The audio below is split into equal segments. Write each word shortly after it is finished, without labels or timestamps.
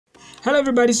Hello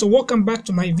everybody, so welcome back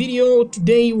to my video.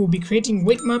 Today we'll be creating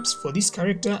weight maps for this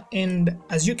character, and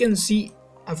as you can see,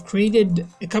 I've created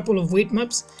a couple of weight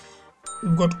maps.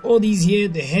 We've got all these here: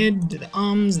 the head, the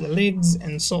arms, the legs,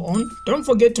 and so on. Don't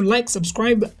forget to like,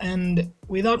 subscribe, and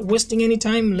without wasting any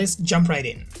time, let's jump right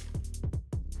in.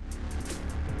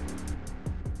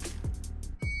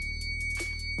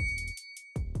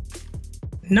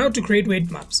 Now to create weight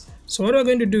maps. So what we're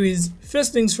going to do is,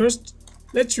 first things first,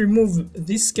 let's remove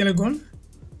this skeleton,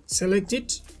 select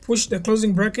it, push the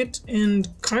closing bracket and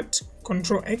cut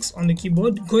Ctrl X on the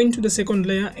keyboard, go into the second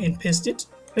layer and paste it.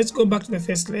 Let's go back to the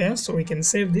first layer so we can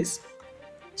save this.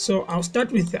 So I'll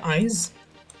start with the eyes.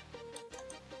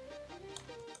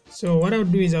 So what I'll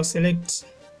do is I'll select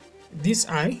this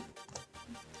eye,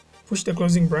 push the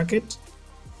closing bracket.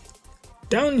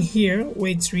 Down here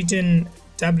where it's written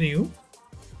W,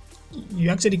 you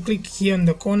actually click here in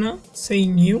the corner, say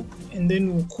new, and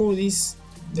then we'll call this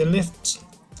the left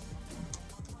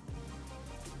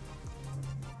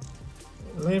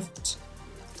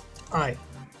eye.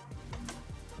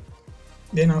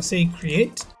 Then I'll say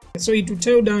create. So it will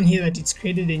tell down here that it's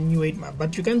created a new weight map,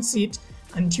 but you can't see it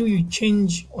until you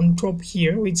change on top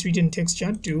here where it's written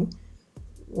texture to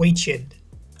weight shade.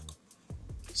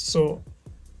 So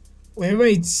wherever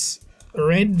it's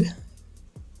red,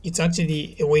 it's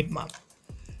actually a weight map.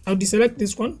 I'll deselect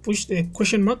this one, push the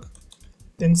question mark,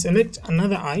 then select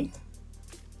another eye.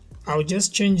 I'll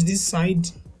just change this side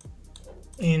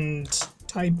and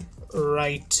type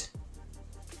right.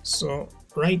 So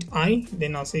right eye,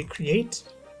 then I'll say create,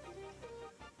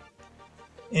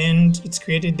 and it's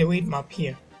created the weight map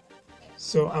here.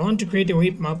 So I want to create a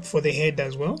weight map for the head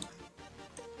as well.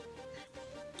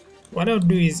 What I'll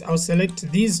do is I'll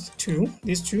select these two,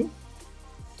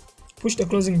 push the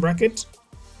closing bracket,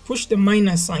 push the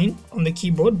minus sign on the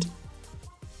keyboard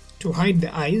to hide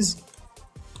the eyes,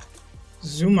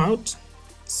 zoom out,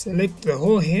 select the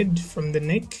whole head from the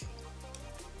neck,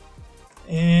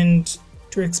 and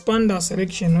to expand our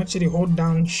selection, actually hold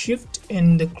down shift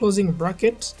and the closing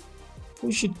bracket,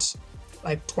 push it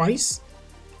like twice,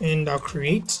 and I'll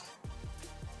create,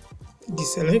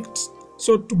 deselect.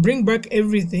 So to bring back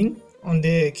everything on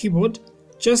the keyboard,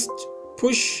 just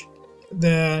push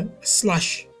the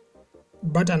slash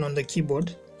button on the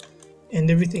keyboard and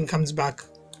everything comes back.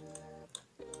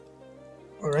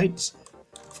 Alright,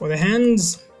 for the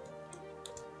hands,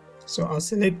 so I'll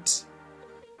select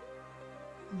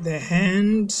the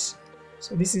hand,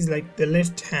 so this is like the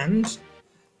left hand,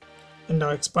 and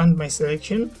I'll expand my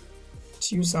selection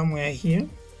to somewhere here,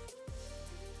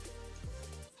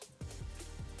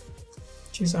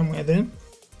 to somewhere there,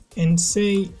 and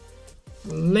say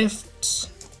left.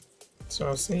 So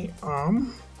I'll say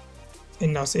arm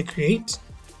and I'll say create.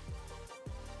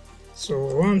 So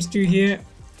while I'm still here,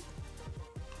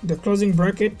 the closing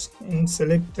bracket, and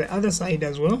select the other side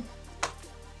as well,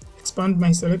 expand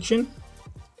my selection,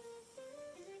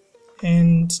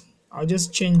 and I'll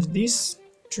just change this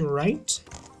to right,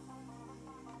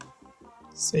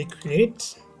 say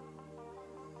create,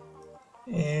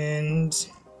 and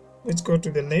let's go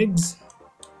to the legs.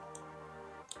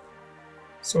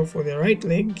 So for the right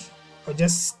leg, I'll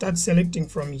just start selecting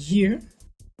from here,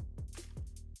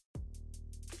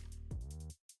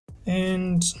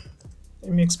 and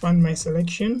let me expand my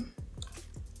selection.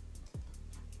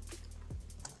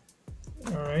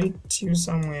 Alright, to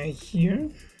somewhere here,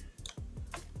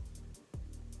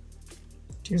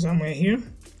 to somewhere here.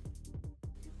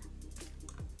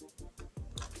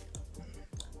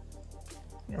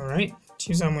 Alright,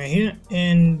 to somewhere here,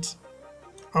 and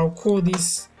I'll call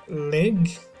this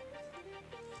leg,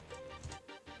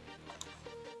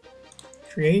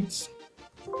 create.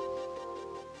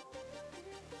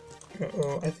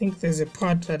 I think there's a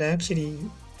part that I actually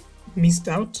missed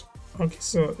out. Okay,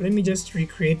 so let me just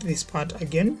recreate this part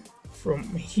again from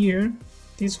here,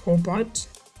 this whole part.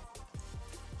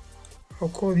 I'll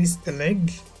call this the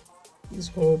leg, this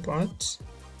whole part.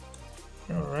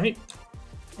 Alright,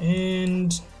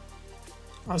 and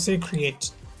I'll say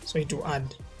create, so it will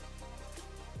add.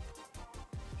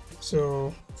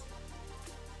 So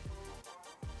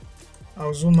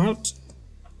I'll zoom out,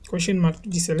 question mark to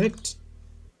deselect,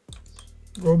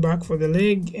 go back for the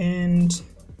leg and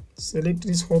select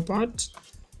this whole part,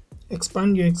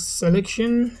 expand your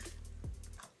selection,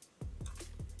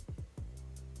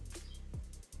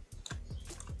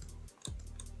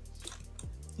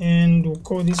 and we'll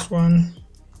call this one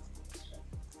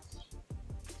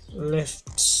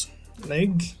left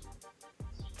leg,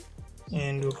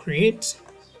 and we'll create.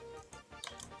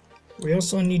 We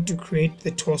also need to create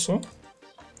the torso,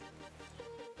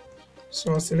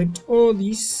 so I'll select all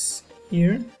these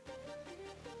here,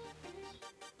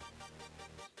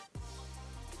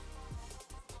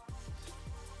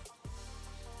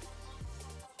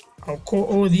 I'll call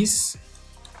all this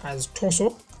as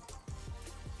torso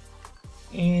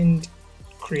and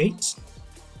create,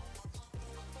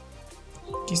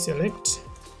 deselect.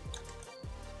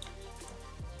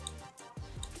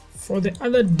 For the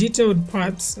other detailed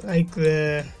parts like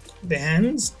the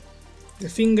hands, the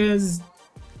fingers,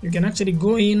 you can actually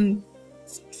go in.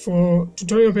 For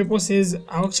tutorial purposes,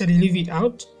 I'll actually leave it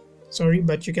out, sorry,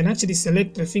 but you can actually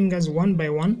select the fingers one by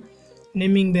one,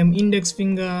 naming them index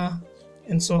finger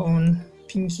and so on,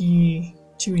 pinky,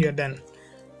 till you're done.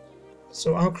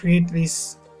 So I'll create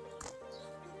this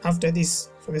after this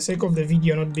for the sake of the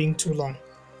video not being too long.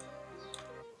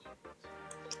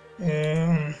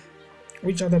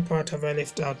 Which other part have I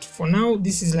left out? For now,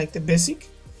 this is like the basic.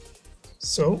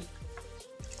 So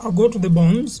I'll go to the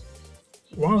bones.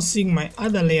 While seeing my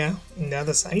other layer in the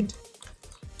other side,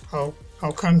 I'll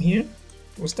come here.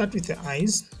 We'll start with the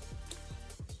eyes.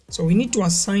 So we need to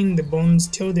assign the bones,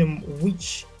 tell them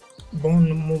which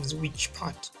bone moves which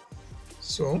part.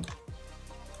 So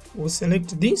we'll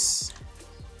select this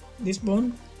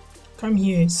bone, come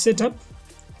here, setup.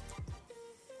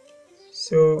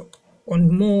 So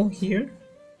on more here,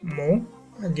 more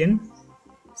again,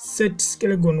 set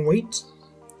skeleton weight.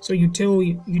 So you tell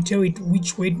it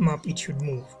which weight map it should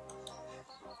move.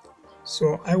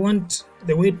 So I want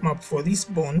the weight map for this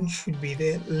bone should be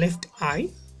the left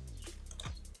eye.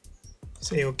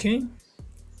 Say okay,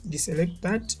 deselect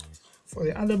that. For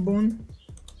the other bone,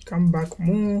 come back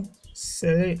more,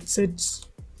 set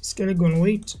skeleton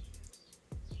weight,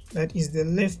 that is the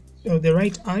left or the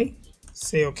right eye.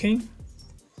 Say okay.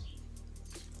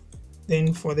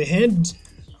 Then for the head,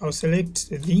 I'll select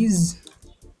these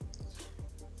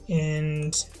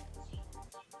and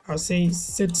I'll say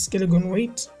set skeleton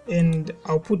weight, and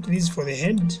I'll put these for the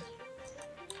head.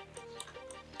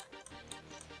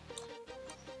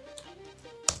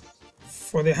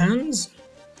 For the hands,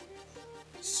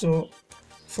 so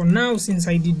for now, since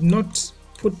I did not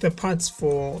put the parts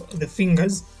for the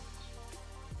fingers,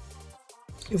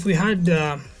 if we had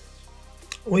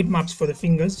weight maps for the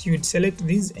fingers, you would select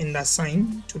these and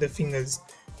assign to the fingers,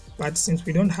 but since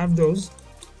we don't have those,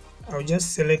 I'll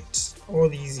just select all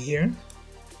these here.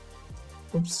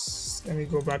 Oops, let me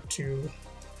go back to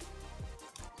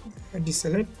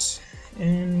deselect,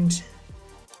 and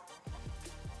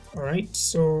alright,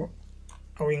 so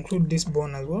I'll include this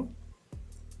bone as well.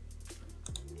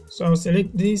 So I'll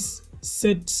select this,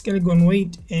 set skeleton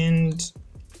weight, and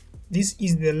this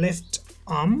is the left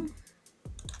arm.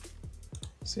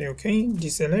 Say okay,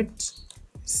 deselect,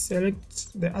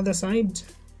 select the other side.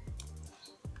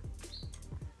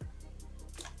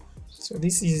 So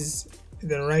this is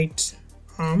the right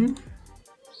arm.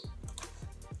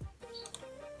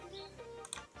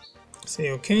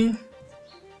 Say okay.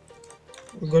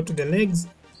 We go to the legs.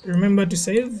 Remember to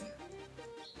save.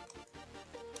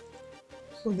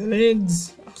 For the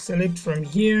legs, I'll select from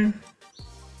here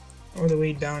all the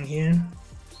way down here.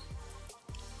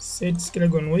 Set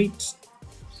skeleton weight.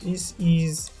 This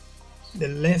is the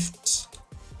left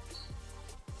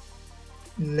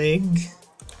leg.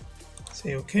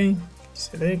 Say okay,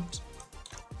 select,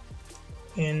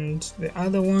 and the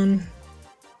other one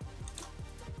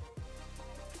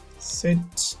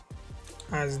set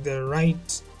as the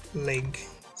right leg.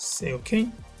 Say okay,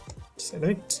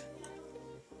 select,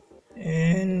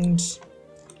 and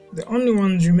the only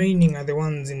ones remaining are the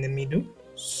ones in the middle.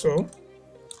 So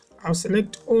I'll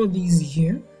select all these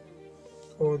here,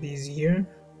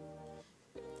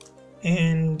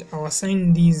 and I'll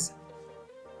assign these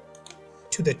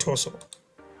to the torso.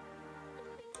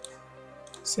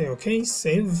 Say okay,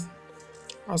 save.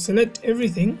 I'll select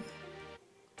everything.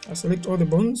 I'll select all the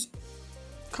bones,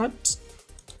 cut,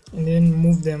 and then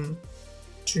move them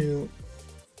to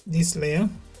this layer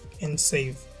and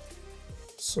save.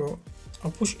 So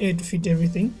I'll push A to fit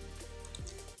everything.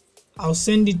 I'll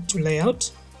send it to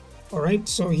layout. Alright,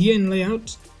 so here in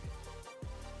layout,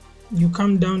 you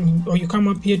come down, or you come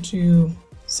up here to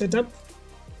setup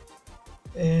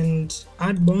and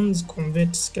add bones,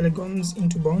 convert skeletons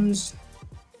into bones.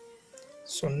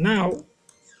 So now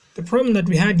the problem that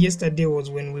we had yesterday was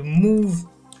when we move,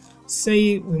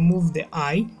 say we move the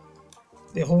eye,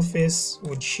 the whole face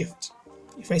would shift.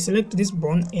 If I select this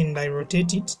bone and I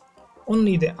rotate it,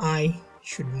 only the eye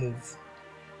should move,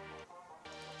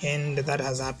 and that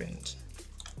has happened.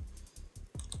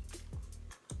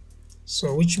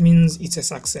 So which means it's a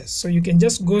success. So you can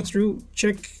just go through,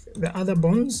 check the other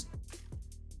bones.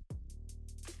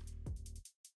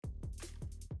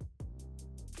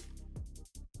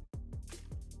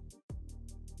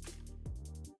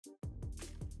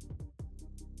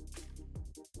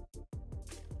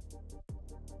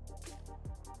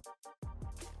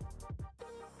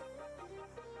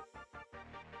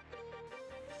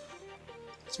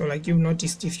 So like you've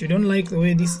noticed, if you don't like the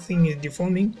way this thing is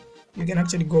deforming, you can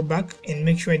actually go back and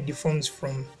make sure it deforms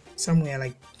from somewhere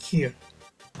like here.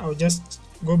 I'll just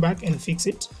go back and fix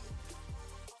it.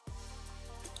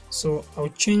 So I'll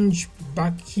change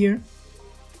back here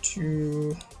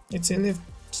to, let's say,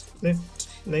 left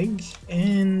leg,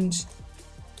 and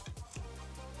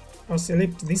I'll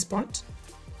select this part,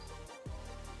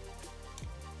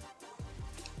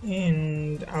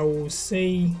 and I will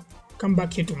say come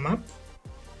back here to map,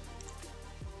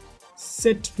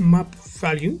 set map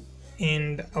value,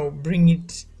 and I'll bring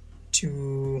it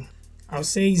to, I'll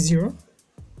say 0.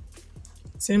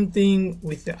 Same thing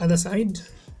with the other side.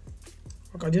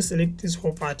 Okay, I'll just select this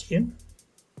whole part here.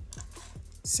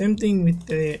 Same thing with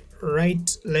the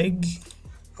right leg.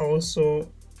 I'll also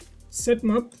set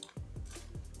map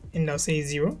and I'll say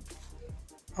 0.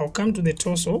 I'll come to the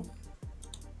torso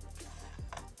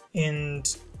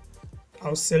and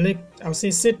I'll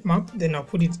say set map, then I'll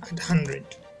put it at 100.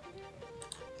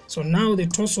 So now the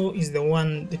torso is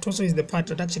the part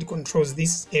that actually controls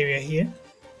this area here,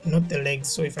 not the legs.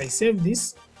 So if I save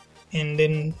this and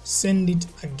then send it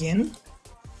again,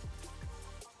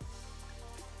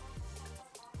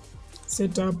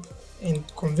 set up and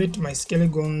convert my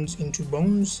skeletons into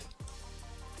bones.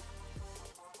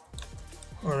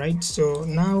 Alright, so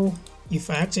now if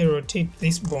I actually rotate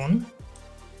this bone,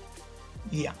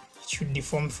 yeah, it should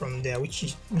deform from there,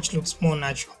 which looks more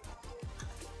natural.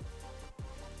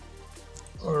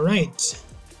 Alright,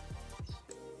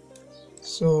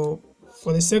 so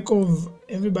for the sake of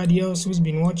everybody else who's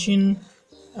been watching,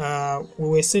 we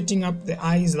were setting up the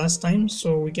eyes last time,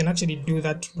 so we can actually do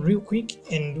that real quick,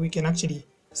 and we can actually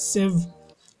save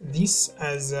this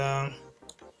as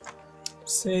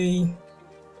say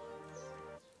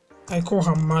I call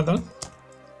her mother,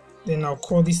 then I'll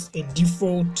call this a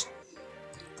default,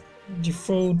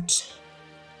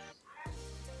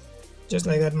 just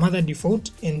like that, mother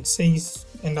default, and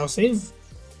I'll save.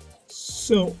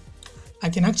 So I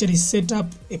can actually set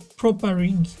up a proper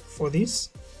rig for this.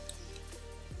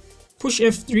 Push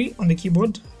F3 on the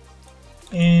keyboard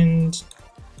and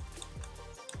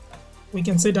we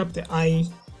can set up the eye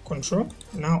control.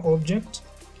 Now object.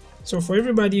 So for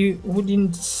everybody who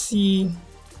didn't see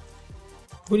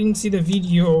the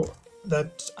video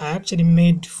that I actually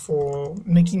made for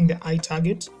making the eye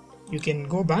target, you can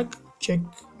go back, check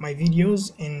my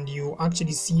videos, and you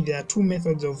actually see there are two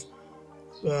methods of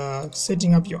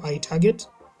setting up your eye target,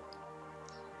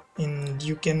 and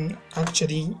you can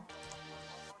actually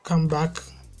come back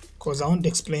because I won't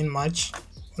explain much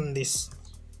on this.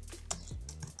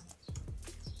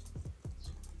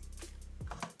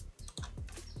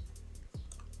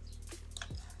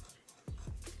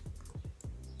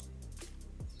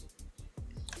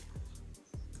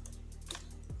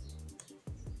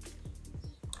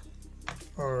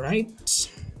 Alright,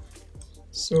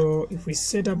 so if we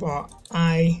set up our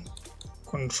eye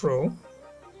control,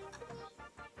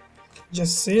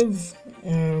 just save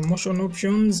motion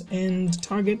options and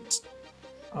target.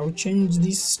 I'll change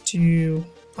this to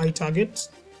eye target,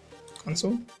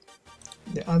 cancel.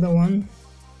 The other one,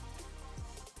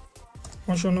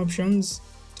 motion options,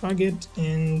 target,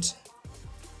 and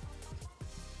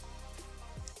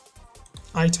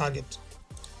eye target,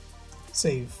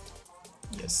 save.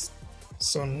 Yes.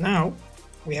 So now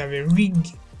we have a rig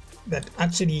that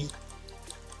actually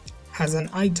has an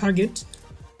eye target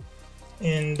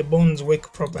and the bones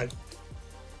work properly.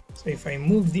 So if I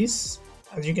move this,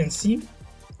 as you can see,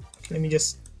 let me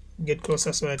just get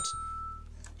closer so that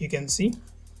you can see.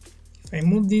 If I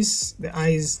move this, the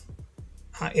eyes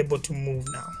are able to move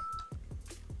now.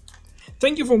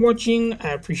 Thank you for watching. I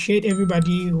appreciate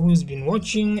everybody who's been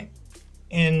watching,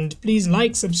 and please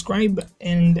like, subscribe,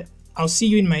 and I'll see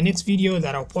you in my next video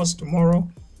that I'll post tomorrow,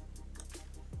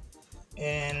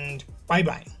 and bye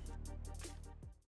bye.